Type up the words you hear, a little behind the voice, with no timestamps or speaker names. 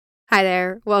Hi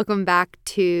there. Welcome back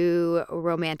to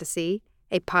Romantasy,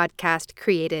 a podcast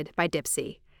created by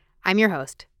Dipsy. I'm your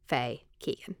host, Faye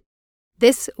Keegan.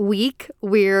 This week,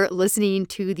 we're listening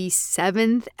to the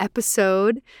 7th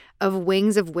episode of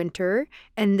Wings of Winter,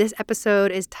 and this episode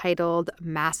is titled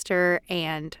Master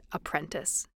and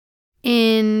Apprentice.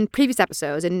 In previous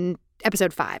episodes, in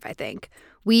episode 5, I think,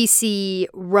 we see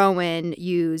Rowan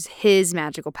use his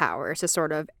magical powers to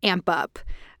sort of amp up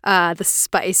the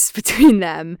spice between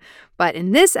them. But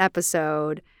in this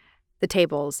episode, the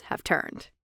tables have turned.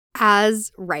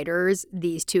 As writers,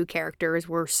 these two characters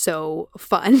were so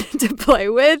fun to play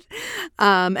with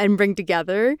and bring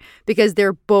together because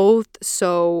they're both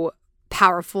so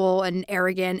powerful and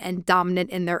arrogant and dominant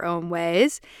in their own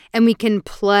ways. And we can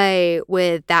play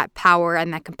with that power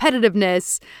and that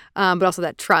competitiveness, but also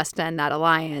that trust and that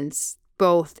alliance,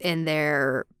 both in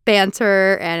their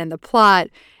banter and in the plot,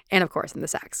 and of course in the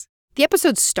sex. The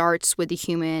episode starts with the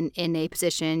human in a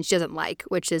position she doesn't like,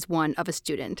 which is one of a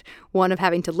student, one of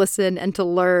having to listen and to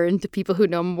learn to people who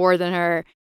know more than her.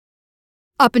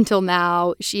 Up until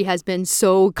now, she has been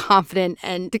so confident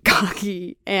and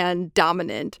cocky and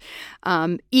dominant,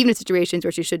 even in situations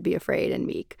where she should be afraid and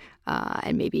meek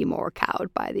and maybe more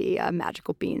cowed by the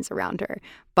magical beings around her.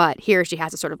 But here she has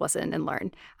to sort of listen and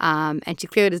learn. And she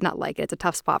clearly does not like it. It's a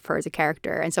tough spot for her as a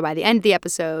character. And so by the end of the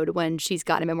episode, when she's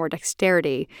gotten a bit more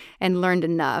dexterity and learned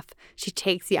enough, she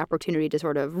takes the opportunity to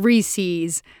sort of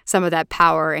re-seize some of that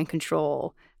power and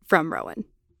control from Rowan.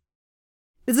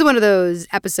 This is one of those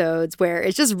episodes where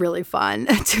it's just really fun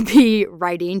to be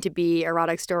writing, to be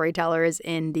erotic storytellers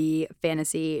in the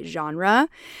fantasy genre,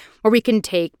 where we can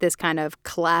take this kind of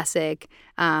classic,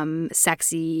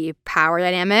 sexy power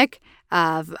dynamic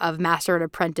of master and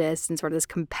apprentice and sort of this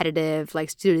competitive, like,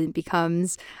 student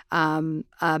becomes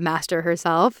a master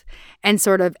herself, and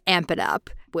sort of amp it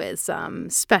up with some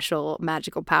special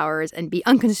magical powers and be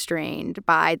unconstrained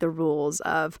by the rules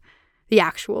of the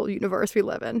actual universe we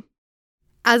live in.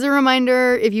 As a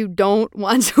reminder, if you don't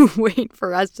want to wait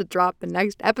for us to drop the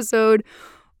next episode,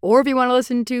 or if you want to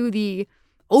listen to the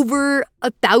over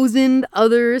 1,000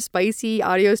 other spicy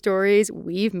audio stories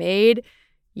we've made,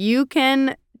 you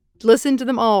can listen to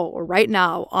them all right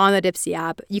now on the Dipsy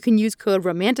app. You can use code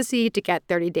ROMANTASY to get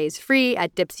 30 days free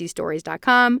at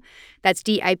dipsystories.com. That's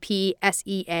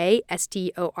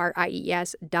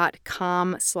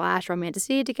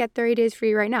DIPSEASTORIES.com/romantasy to get 30 days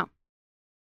free right now.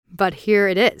 But here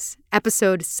it is,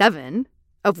 episode 7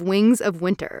 of Wings of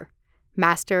Winter,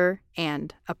 Master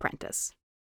and Apprentice.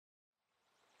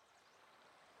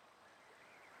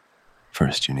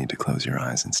 First, you need to close your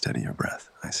eyes and steady your breath,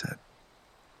 I said.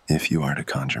 If you are to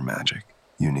conjure magic,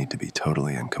 you need to be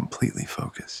totally and completely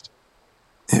focused.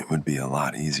 It would be a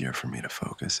lot easier for me to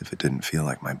focus if it didn't feel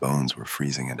like my bones were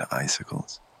freezing into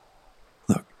icicles.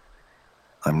 Look,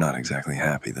 I'm not exactly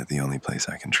happy that the only place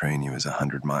I can train you is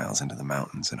 100 miles into the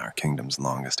mountains in our kingdom's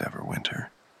longest ever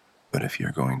winter. But if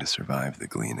you're going to survive the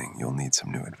gleaning, you'll need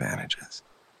some new advantages.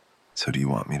 So do you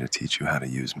want me to teach you how to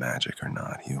use magic or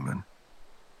not, human?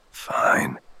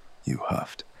 Fine, you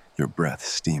huffed, your breath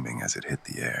steaming as it hit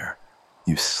the air.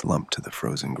 You slumped to the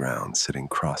frozen ground, sitting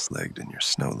cross-legged in your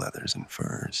snow leathers and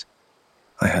furs.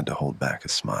 I had to hold back a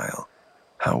smile.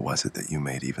 How was it that you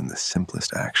made even the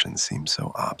simplest actions seem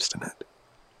so obstinate?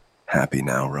 Happy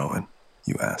now, Rowan?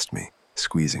 You asked me,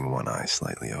 squeezing one eye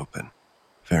slightly open.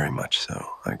 Very much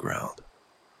so, I growled.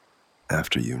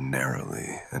 After you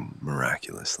narrowly and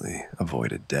miraculously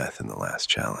avoided death in the last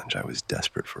challenge, I was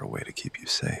desperate for a way to keep you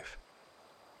safe.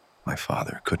 My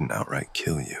father couldn't outright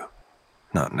kill you,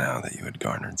 not now that you had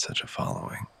garnered such a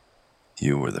following.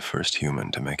 You were the first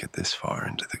human to make it this far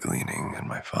into the gleaning, and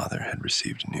my father had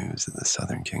received news that the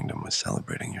Southern Kingdom was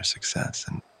celebrating your success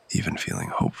and even feeling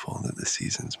hopeful that the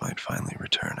seasons might finally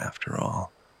return after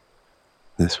all.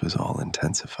 This was all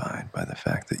intensified by the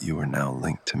fact that you were now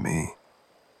linked to me,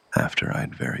 after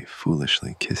I'd very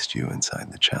foolishly kissed you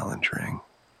inside the challenge ring.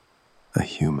 A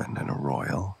human and a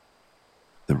royal.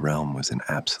 The realm was in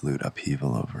absolute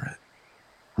upheaval over it.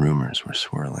 Rumors were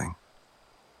swirling,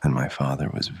 and my father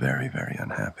was very, very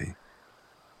unhappy.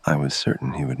 I was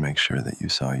certain he would make sure that you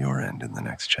saw your end in the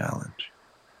next challenge.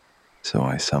 So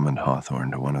I summoned Hawthorne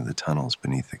to one of the tunnels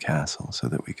beneath the castle so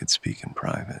that we could speak in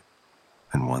private.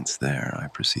 And once there, I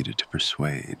proceeded to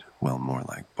persuade, well, more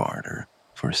like barter,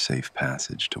 for safe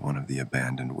passage to one of the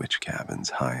abandoned witch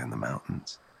cabins high in the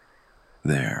mountains.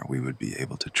 There, we would be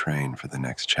able to train for the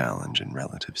next challenge in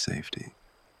relative safety.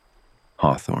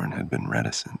 Hawthorne had been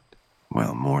reticent,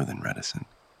 well, more than reticent.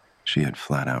 She had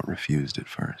flat out refused at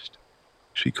first.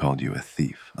 She called you a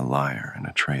thief, a liar, and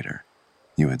a traitor.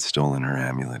 You had stolen her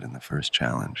amulet in the first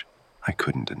challenge. I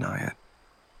couldn't deny it,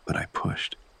 but I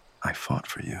pushed. I fought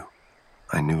for you.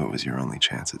 I knew it was your only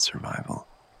chance at survival.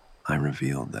 I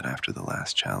revealed that after the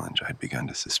last challenge, I'd begun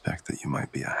to suspect that you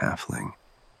might be a halfling.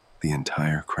 The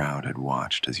entire crowd had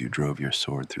watched as you drove your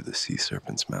sword through the sea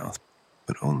serpent's mouth,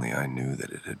 but only I knew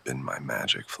that it had been my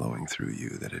magic flowing through you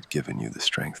that had given you the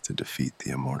strength to defeat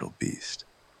the immortal beast.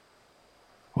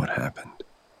 What happened?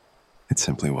 It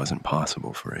simply wasn't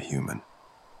possible for a human.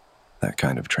 That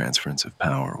kind of transference of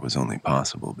power was only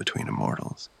possible between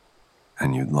immortals.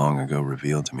 And you'd long ago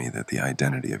revealed to me that the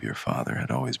identity of your father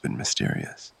had always been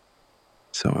mysterious.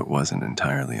 So it wasn't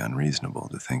entirely unreasonable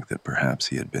to think that perhaps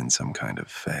he had been some kind of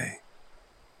fae.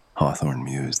 Hawthorne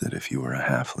mused that if you were a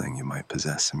halfling, you might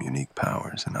possess some unique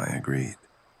powers, and I agreed.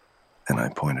 And I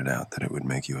pointed out that it would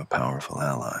make you a powerful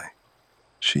ally.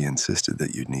 She insisted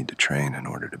that you'd need to train in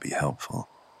order to be helpful.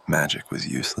 Magic was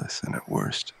useless and at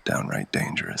worst, downright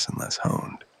dangerous unless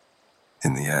honed.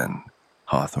 In the end,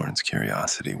 Hawthorne's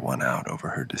curiosity won out over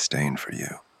her disdain for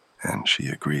you, and she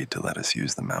agreed to let us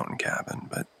use the mountain cabin,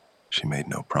 but she made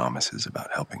no promises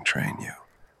about helping train you.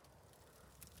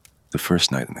 The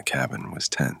first night in the cabin was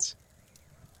tense.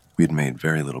 We'd made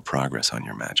very little progress on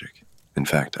your magic. In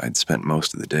fact, I'd spent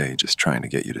most of the day just trying to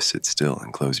get you to sit still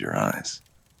and close your eyes.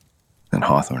 And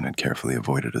Hawthorne had carefully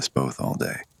avoided us both all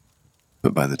day.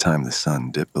 But by the time the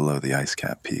sun dipped below the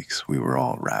ice-capped peaks, we were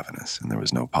all ravenous, and there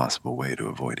was no possible way to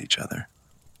avoid each other.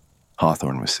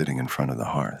 Hawthorne was sitting in front of the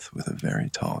hearth with a very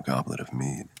tall goblet of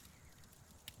mead,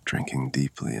 drinking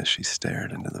deeply as she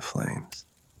stared into the flames.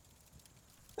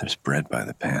 "There's bread by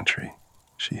the pantry,"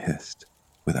 she hissed,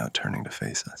 without turning to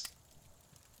face us.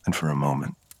 And for a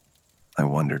moment, I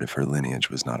wondered if her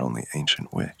lineage was not only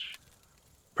ancient witch.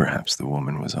 Perhaps the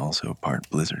woman was also part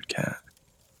blizzard cat.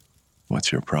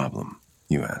 "What's your problem?"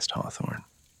 you asked Hawthorne.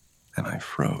 And I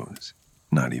froze,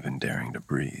 not even daring to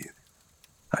breathe.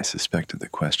 I suspected the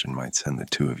question might send the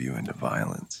two of you into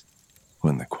violence.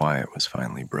 When the quiet was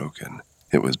finally broken,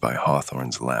 it was by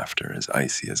Hawthorne's laughter as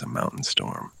icy as a mountain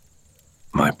storm.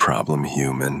 "My problem,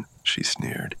 human," she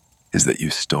sneered, "is that you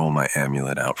stole my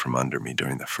amulet out from under me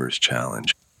during the first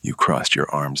challenge. You crossed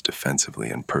your arms defensively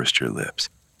and pursed your lips.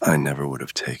 I never would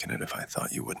have taken it if I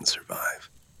thought you wouldn't survive.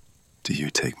 Do you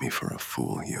take me for a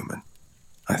fool, human?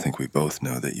 I think we both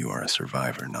know that you are a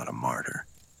survivor, not a martyr.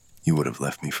 You would have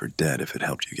left me for dead if it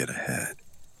helped you get ahead."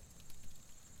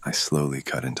 I slowly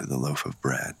cut into the loaf of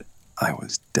bread. I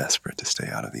was desperate to stay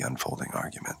out of the unfolding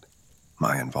argument.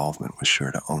 My involvement was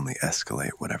sure to only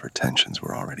escalate whatever tensions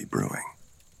were already brewing.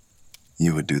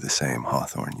 "You would do the same,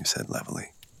 Hawthorne," you said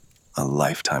levelly. "A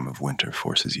lifetime of winter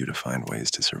forces you to find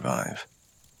ways to survive.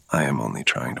 I am only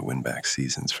trying to win back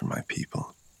seasons for my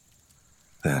people."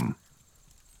 Then,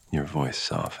 your voice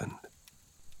softened.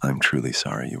 "I'm truly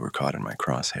sorry you were caught in my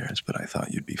crosshairs, but I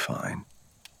thought you'd be fine."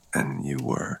 And you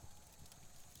were.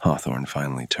 Hawthorne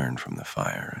finally turned from the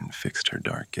fire and fixed her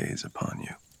dark gaze upon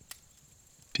you.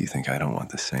 "Do you think I don't want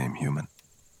the same, human?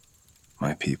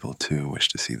 My people, too, wish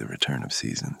to see the return of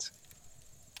seasons.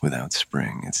 Without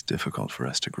spring, it's difficult for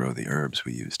us to grow the herbs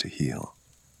we use to heal.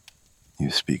 You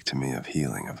speak to me of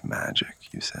healing, of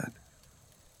magic," you said.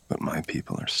 "But my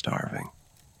people are starving."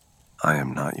 "I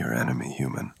am not your enemy,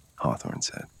 human," Hawthorne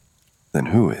said. "Then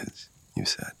who is?" you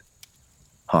said.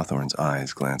 Hawthorne's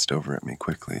eyes glanced over at me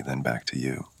quickly, then back to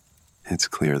you. "It's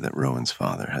clear that Rowan's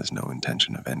father has no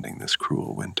intention of ending this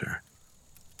cruel winter.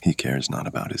 He cares not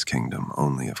about his kingdom,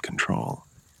 only of control.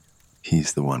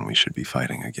 He's the one we should be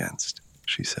fighting against,"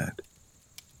 she said.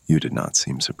 You did not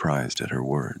seem surprised at her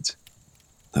words.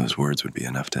 Those words would be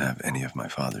enough to have any of my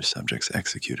father's subjects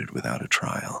executed without a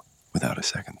trial, without a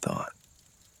second thought.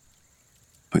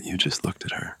 But you just looked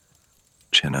at her,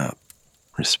 chin up,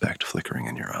 respect flickering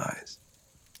in your eyes,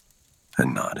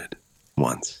 and nodded,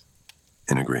 once,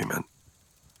 in agreement.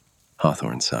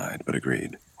 Hawthorne sighed, but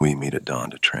agreed. "We meet at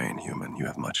dawn to train, human. You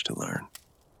have much to learn."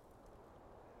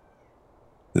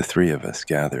 The three of us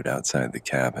gathered outside the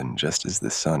cabin just as the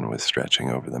sun was stretching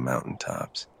over the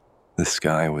mountaintops. The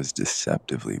sky was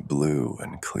deceptively blue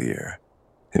and clear.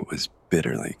 It was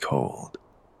bitterly cold.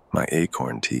 My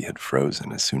acorn tea had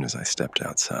frozen as soon as I stepped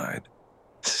outside.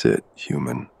 "Sit,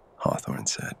 human," Hawthorne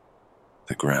said.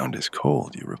 "The ground is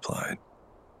cold," you replied.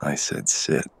 I said,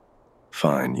 "Sit."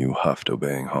 "Fine," you huffed,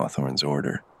 obeying Hawthorne's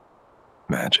order.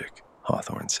 "Magic,"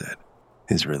 Hawthorne said,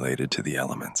 "is related to the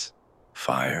elements: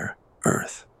 fire,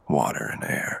 earth, water, and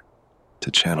air.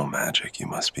 To channel magic, you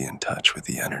must be in touch with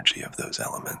the energy of those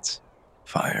elements.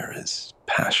 Fire is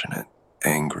passionate,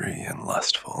 angry, and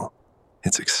lustful.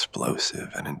 It's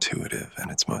explosive and intuitive, and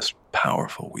its most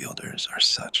powerful wielders are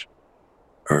such.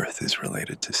 Earth is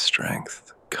related to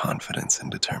strength, confidence, and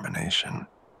determination.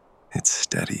 It's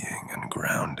steadying and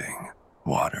grounding.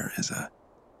 Water is a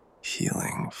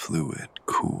healing, fluid,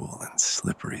 cool, and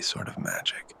slippery sort of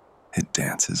magic. It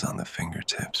dances on the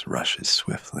fingertips, rushes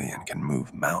swiftly, and can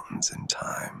move mountains in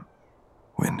time.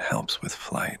 Wind helps with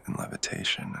flight and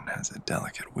levitation and has a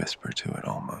delicate whisper to it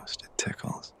almost. It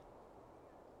tickles.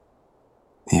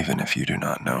 Even if you do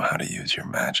not know how to use your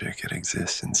magic, it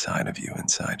exists inside of you,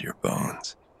 inside your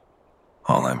bones.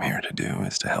 All I'm here to do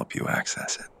is to help you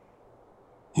access it.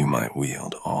 You might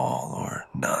wield all or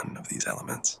none of these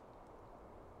elements.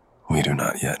 We do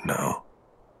not yet know.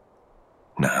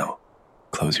 Now,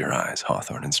 close your eyes,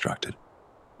 Hawthorne instructed.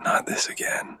 Not this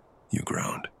again, you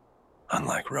groaned.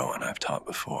 Unlike Rowan I've taught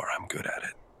before, I'm good at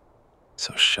it.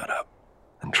 So shut up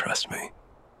and trust me.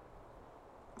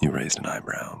 You raised an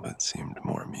eyebrow, but seemed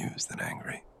more amused than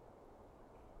angry.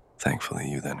 Thankfully,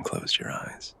 you then closed your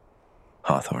eyes.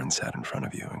 Hawthorne sat in front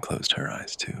of you and closed her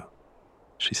eyes too.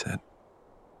 She said,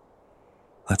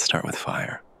 "Let's start with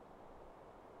fire.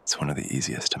 It's one of the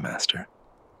easiest to master."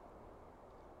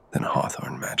 Then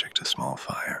Hawthorne magicked a small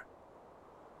fire.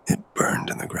 It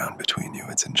burned in the ground between you,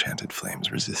 its enchanted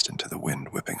flames resistant to the wind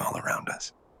whipping all around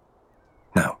us.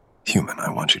 Now, human,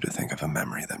 I want you to think of a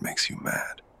memory that makes you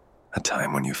mad. A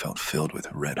time when you felt filled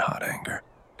with red-hot anger.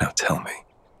 Now tell me.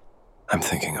 I'm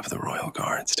thinking of the royal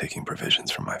guards taking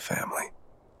provisions from my family.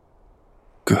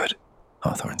 Good,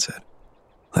 Hawthorne said.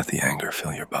 Let the anger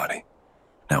fill your body.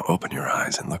 Now open your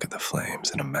eyes and look at the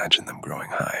flames and imagine them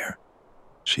growing higher.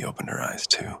 She opened her eyes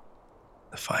too.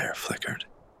 The fire flickered,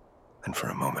 and for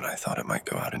a moment I thought it might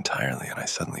go out entirely, and I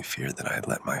suddenly feared that I had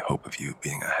let my hope of you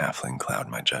being a halfling cloud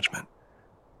my judgment.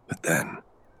 But then,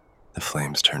 the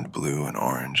flames turned blue and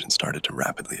orange and started to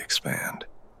rapidly expand.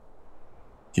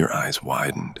 Your eyes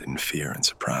widened in fear and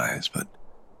surprise, but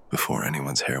before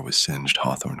anyone's hair was singed,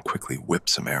 Hawthorne quickly whipped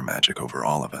some air magic over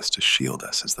all of us to shield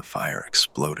us as the fire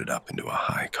exploded up into a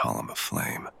high column of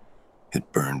flame.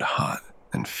 It burned hot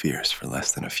and fierce for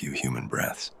less than a few human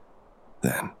breaths.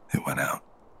 Then it went out.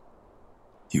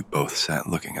 You both sat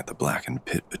looking at the blackened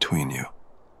pit between you.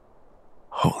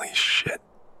 Holy shit,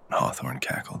 Hawthorne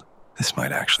cackled. This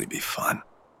might actually be fun.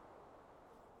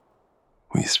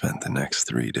 We spent the next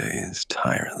 3 days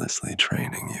tirelessly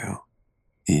training you.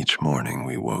 Each morning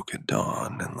we woke at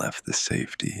dawn and left the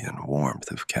safety and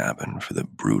warmth of cabin for the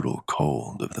brutal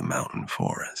cold of the mountain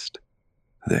forest.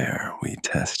 There we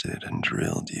tested and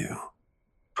drilled you,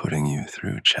 putting you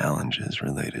through challenges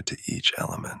related to each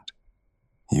element.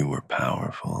 You were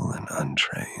powerful and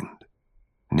untrained,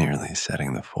 nearly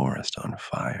setting the forest on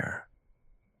fire.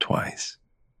 Twice.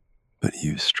 But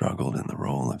you struggled in the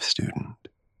role of student.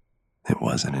 It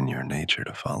wasn't in your nature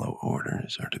to follow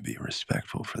orders or to be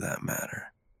respectful for that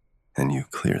matter. And you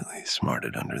clearly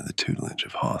smarted under the tutelage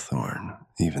of Hawthorne,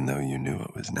 even though you knew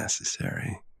it was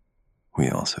necessary. We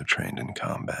also trained in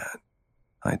combat.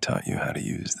 I taught you how to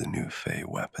use the new Fey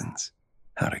weapons,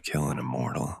 how to kill an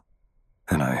immortal,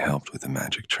 and I helped with the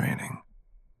magic training,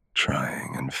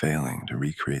 trying and failing to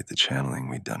recreate the channeling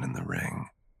we'd done in the ring.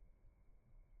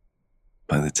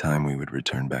 By the time we would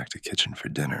return back to kitchen for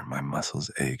dinner, my muscles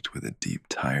ached with a deep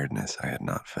tiredness I had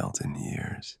not felt in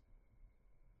years.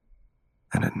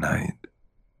 And at night,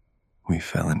 we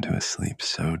fell into a sleep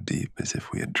so deep as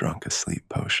if we had drunk a sleep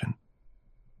potion,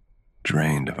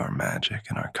 drained of our magic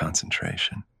and our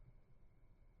concentration.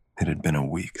 It had been a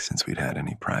week since we'd had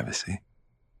any privacy,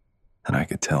 and I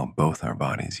could tell both our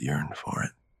bodies yearned for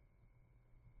it.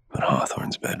 But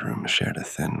Hawthorne's bedroom shared a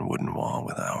thin wooden wall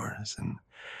with ours, and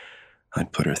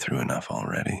I'd put her through enough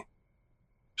already.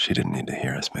 She didn't need to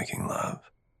hear us making love.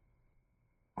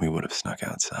 We would have snuck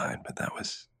outside, but that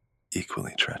was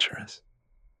equally treacherous.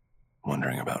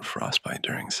 Wondering about frostbite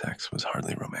during sex was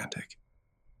hardly romantic.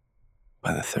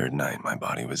 By the third night, my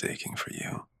body was aching for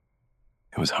you.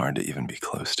 It was hard to even be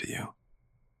close to you.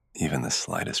 Even the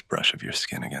slightest brush of your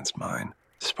skin against mine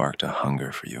sparked a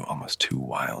hunger for you almost too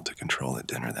wild to control at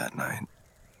dinner that night.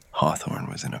 Hawthorne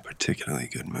was in a particularly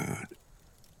good mood.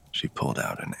 She pulled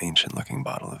out an ancient-looking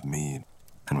bottle of mead,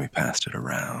 and we passed it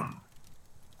around,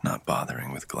 not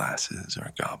bothering with glasses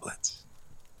or goblets.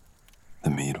 The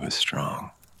mead was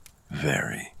strong,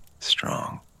 very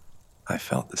strong. I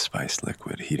felt the spiced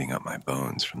liquid heating up my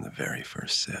bones from the very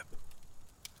first sip.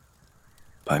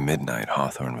 By midnight,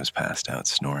 Hawthorne was passed out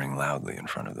snoring loudly in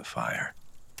front of the fire.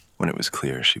 When it was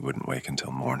clear she wouldn't wake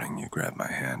until morning, you grabbed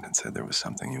my hand and said there was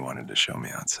something you wanted to show me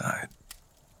outside.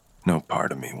 No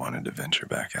part of me wanted to venture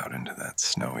back out into that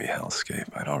snowy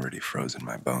hellscape. I'd already frozen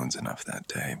my bones enough that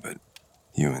day, but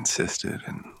you insisted,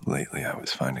 and lately I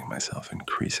was finding myself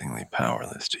increasingly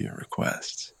powerless to your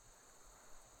requests.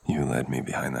 You led me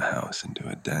behind the house into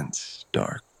a dense,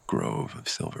 dark grove of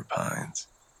silver pines.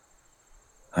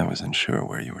 I was unsure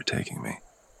where you were taking me,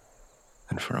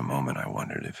 and for a moment I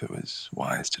wondered if it was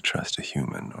wise to trust a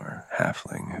human or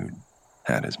halfling who'd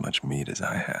had as much meat as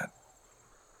I had.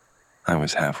 I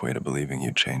was halfway to believing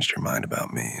you'd changed your mind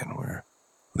about me and were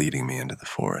leading me into the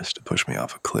forest to push me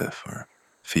off a cliff or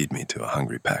feed me to a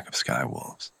hungry pack of sky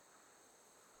wolves.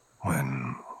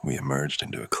 When we emerged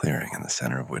into a clearing in the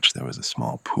center of which there was a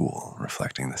small pool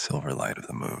reflecting the silver light of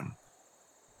the moon,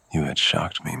 you had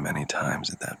shocked me many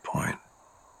times at that point.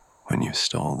 When you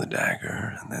stole the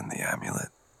dagger and then the amulet.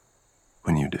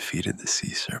 When you defeated the sea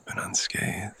serpent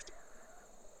unscathed.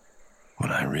 When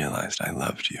I realized I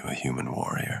loved you, a human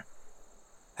warrior.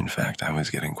 In fact, I was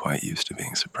getting quite used to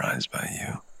being surprised by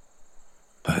you.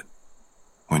 But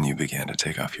when you began to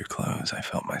take off your clothes, I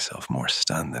felt myself more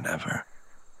stunned than ever.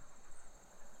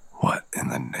 What in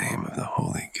the name of the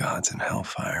holy gods and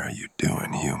hellfire are you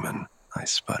doing, human? I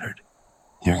sputtered.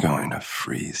 You're going to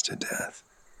freeze to death.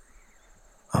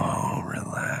 Oh,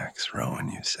 relax, Rowan,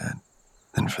 you said.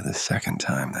 Then for the second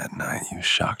time that night, you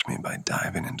shocked me by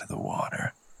diving into the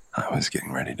water. I was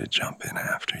getting ready to jump in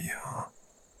after you.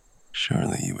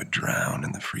 Surely you would drown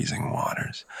in the freezing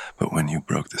waters, but when you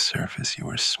broke the surface, you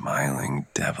were smiling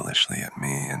devilishly at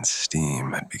me, and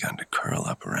steam had begun to curl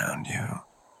up around you.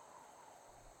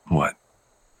 What?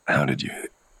 How did you?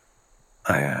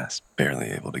 I asked,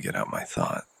 barely able to get out my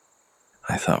thought.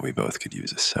 I thought we both could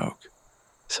use a soak,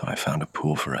 so I found a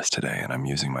pool for us today, and I'm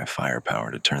using my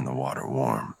firepower to turn the water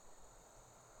warm.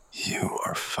 You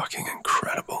are fucking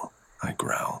incredible, I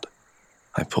growled.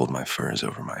 I pulled my furs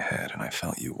over my head, and I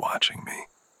felt you watching me.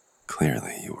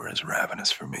 Clearly, you were as ravenous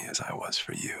for me as I was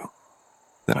for you.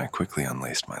 Then I quickly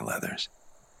unlaced my leathers.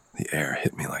 The air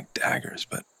hit me like daggers,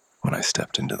 but when I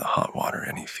stepped into the hot water,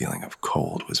 any feeling of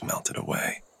cold was melted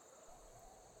away.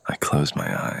 I closed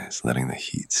my eyes, letting the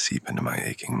heat seep into my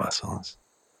aching muscles.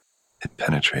 It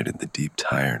penetrated the deep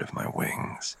tired of my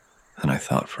wings, and I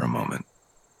thought for a moment,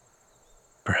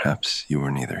 perhaps you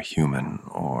were neither human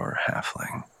or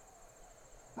halfling.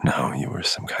 No, you were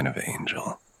some kind of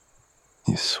angel.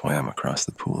 You swam across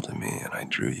the pool to me, and I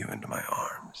drew you into my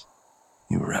arms.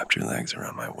 You wrapped your legs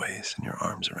around my waist and your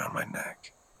arms around my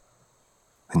neck.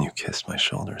 Then you kissed my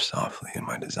shoulder softly, and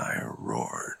my desire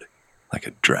roared like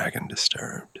a dragon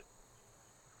disturbed.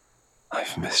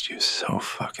 I've missed you so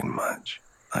fucking much,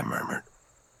 I murmured.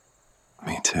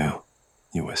 Me too,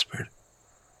 you whispered.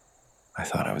 I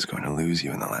thought I was going to lose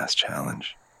you in the last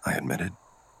challenge, I admitted.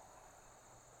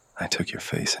 I took your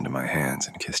face into my hands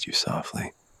and kissed you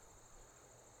softly.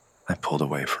 I pulled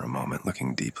away for a moment,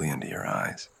 looking deeply into your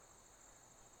eyes.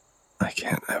 I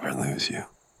can't ever lose you,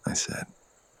 I said.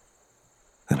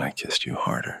 Then I kissed you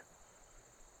harder,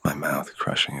 my mouth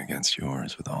crushing against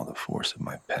yours with all the force of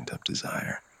my pent-up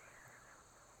desire.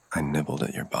 I nibbled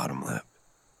at your bottom lip,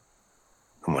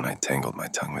 and when I tangled my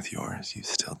tongue with yours, you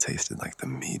still tasted like the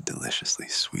mead, deliciously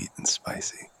sweet and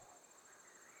spicy.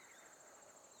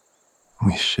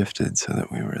 We shifted so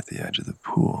that we were at the edge of the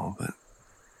pool, but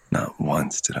not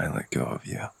once did I let go of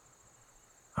you.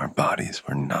 Our bodies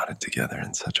were knotted together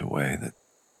in such a way that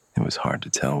it was hard to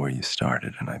tell where you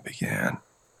started and I began.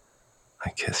 I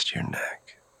kissed your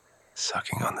neck,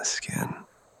 sucking on the skin,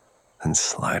 then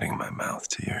sliding my mouth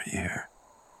to your ear.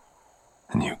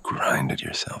 And you grinded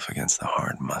yourself against the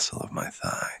hard muscle of my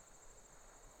thigh.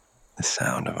 The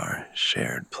sound of our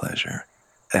shared pleasure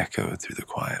echoed through the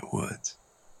quiet woods.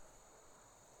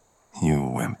 You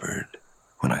whimpered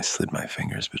when I slid my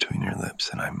fingers between your lips,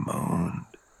 and I moaned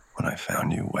when I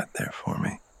found you wet there for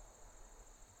me.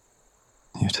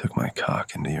 You took my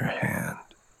cock into your hand,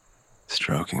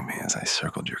 stroking me as I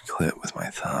circled your clit with my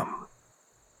thumb.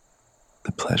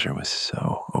 The pleasure was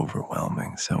so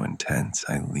overwhelming, so intense,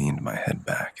 I leaned my head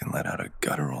back and let out a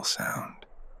guttural sound.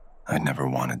 I'd never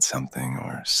wanted something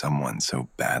or someone so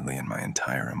badly in my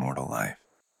entire immortal life.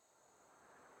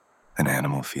 An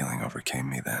animal feeling overcame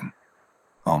me then.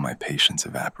 All my patience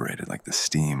evaporated like the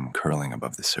steam curling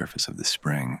above the surface of the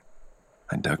spring.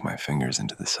 I dug my fingers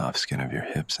into the soft skin of your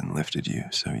hips and lifted you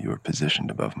so you were positioned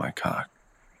above my cock.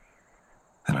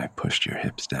 Then I pushed your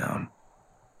hips down,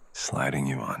 sliding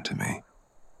you onto me.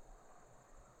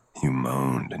 You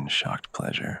moaned in shocked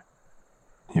pleasure,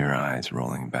 your eyes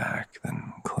rolling back,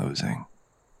 then closing.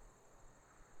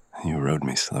 You rode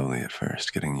me slowly at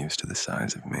first, getting used to the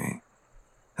size of me,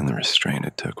 and the restraint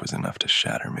it took was enough to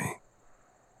shatter me.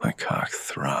 My cock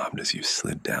throbbed as you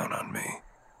slid down on me,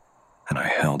 and I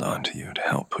held onto you to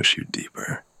help push you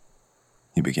deeper.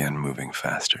 You began moving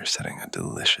faster, setting a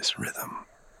delicious rhythm.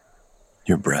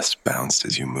 Your breasts bounced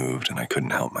as you moved, and I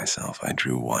couldn't help myself. I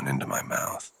drew one into my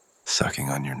mouth, sucking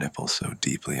on your nipple so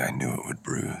deeply I knew it would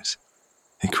bruise.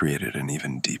 It created an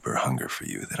even deeper hunger for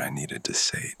you that I needed to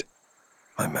sate.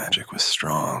 My magic was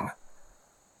strong.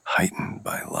 heightened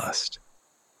by lust.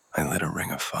 I lit a ring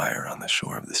of fire on the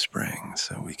shore of the spring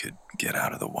so we could get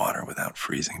out of the water without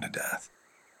freezing to death.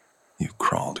 You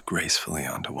crawled gracefully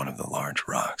onto one of the large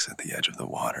rocks at the edge of the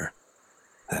water,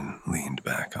 then leaned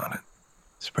back on it,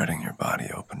 spreading your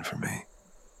body open for me,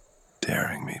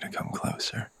 daring me to come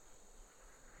closer.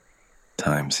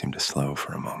 Time seemed to slow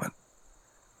for a moment.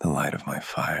 The light of my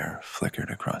fire flickered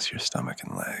across your stomach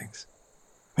and legs,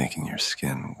 making your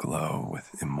skin glow with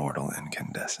immortal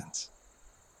incandescence.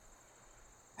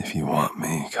 "If you want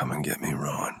me, come and get me,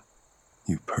 Rowan,"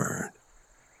 you purred.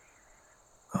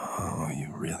 "Oh,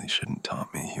 you really shouldn't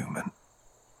taunt me, human."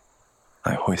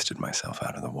 I hoisted myself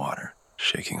out of the water,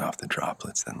 shaking off the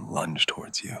droplets, then lunged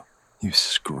towards you. You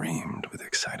screamed with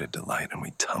excited delight, and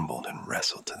we tumbled and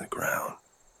wrestled to the ground.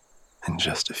 In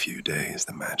just a few days,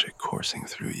 the magic coursing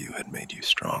through you had made you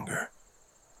stronger,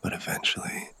 but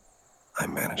eventually, I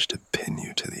managed to pin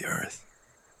you to the earth.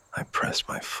 I pressed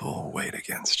my full weight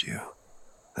against you,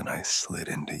 then I slid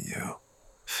into you,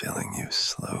 filling you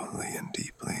slowly and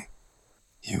deeply.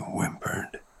 You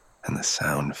whimpered, and the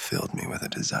sound filled me with a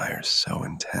desire so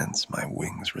intense my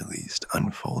wings released,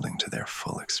 unfolding to their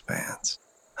full expanse.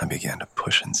 I began to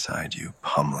push inside you,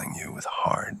 pummeling you with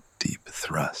hard, deep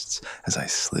thrusts as I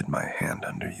slid my hand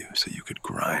under you so you could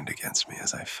grind against me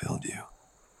as I filled you.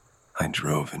 I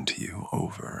drove into you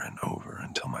over and over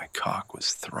until my cock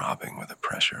was throbbing with a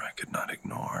pressure I could not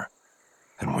ignore.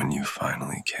 And when you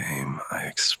finally came, I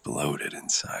exploded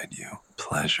inside you,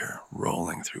 pleasure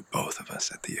rolling through both of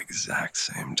us at the exact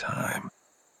same time.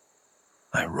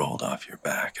 I rolled off your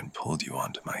back and pulled you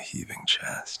onto my heaving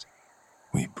chest.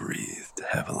 We breathed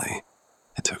heavily.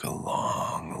 It took a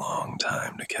long, long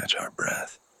time to catch our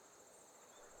breath.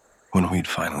 When we'd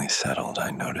finally settled,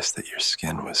 I noticed that your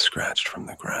skin was scratched from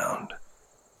the ground.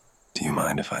 "Do you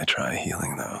mind if I try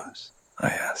healing those?" I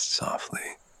asked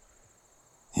softly.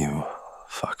 You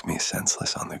fuck me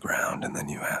senseless on the ground, and then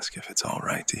you ask if it's all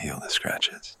right to heal the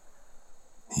scratches.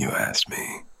 You asked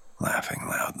me, laughing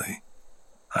loudly.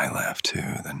 I laughed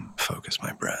too, then focused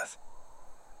my breath.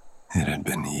 It had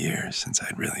been years since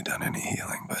I'd really done any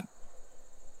healing, but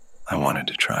I wanted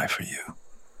to try for you.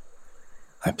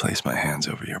 I placed my hands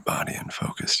over your body and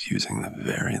focused, using the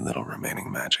very little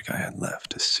remaining magic I had left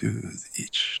to soothe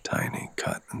each tiny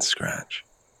cut and scratch.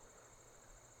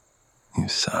 You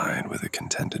sighed with a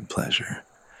contented pleasure,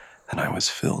 and I was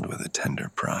filled with a tender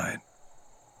pride.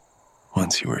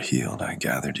 Once you were healed, I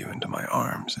gathered you into my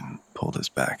arms and pulled us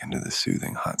back into the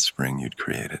soothing hot spring you'd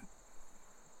created.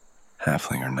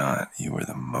 Halfling or not, you were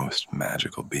the most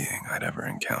magical being I'd ever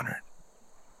encountered.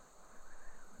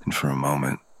 And for a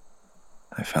moment,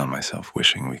 I found myself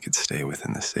wishing we could stay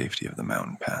within the safety of the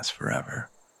mountain pass forever.